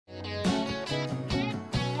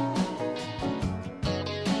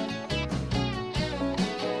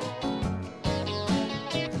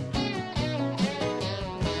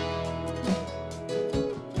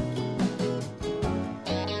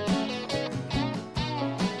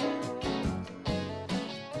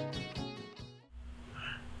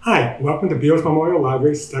Hi, welcome to Beals Memorial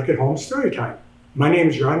Library Stuck at Home Storytime. My name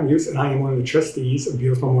is Ron Muse and I am one of the trustees of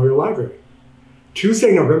Beals Memorial Library.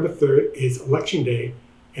 Tuesday, November 3rd is Election Day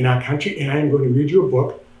in our country, and I am going to read you a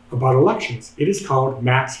book about elections. It is called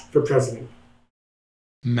Max for President.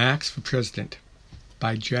 Max for President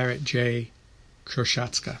by Jarrett J.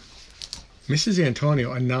 Krosoczka. Mrs.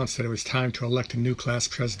 Antonio announced that it was time to elect a new class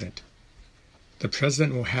president. The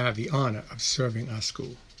president will have the honor of serving our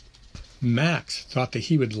school. Max thought that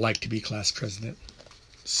he would like to be class president.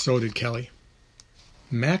 So did Kelly.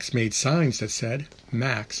 Max made signs that said,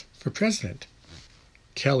 Max for president.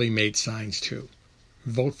 Kelly made signs too.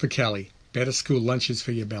 Vote for Kelly. Better school lunches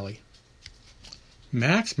for your belly.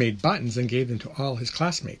 Max made buttons and gave them to all his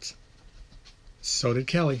classmates. So did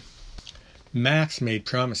Kelly. Max made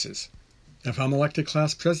promises. If I'm elected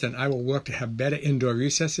class president, I will work to have better indoor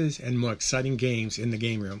recesses and more exciting games in the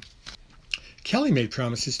game room. Kelly made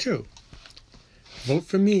promises too. Vote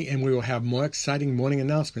for me and we will have more exciting morning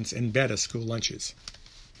announcements and better school lunches.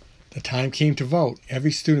 The time came to vote.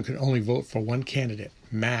 Every student could only vote for one candidate,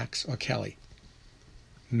 Max or Kelly.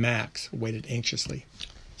 Max waited anxiously.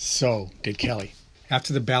 So did Kelly.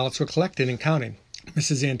 After the ballots were collected and counted,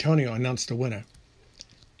 Mrs. Antonio announced the winner.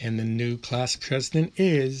 And the new class president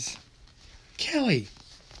is Kelly.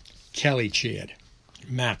 Kelly cheered.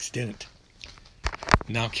 Max didn't.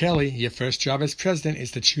 Now, Kelly, your first job as president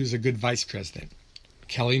is to choose a good vice president.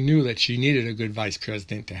 Kelly knew that she needed a good vice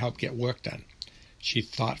president to help get work done. She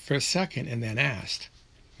thought for a second and then asked,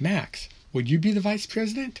 Max, would you be the vice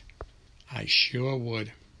president? I sure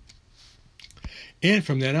would. And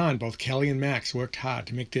from then on, both Kelly and Max worked hard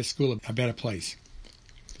to make their school a better place.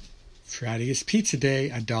 Friday is pizza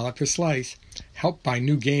day, $1 per slice. Help buy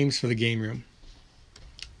new games for the game room.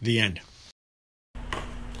 The end.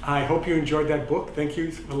 I hope you enjoyed that book. Thank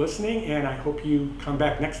you for listening, and I hope you come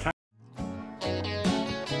back next time.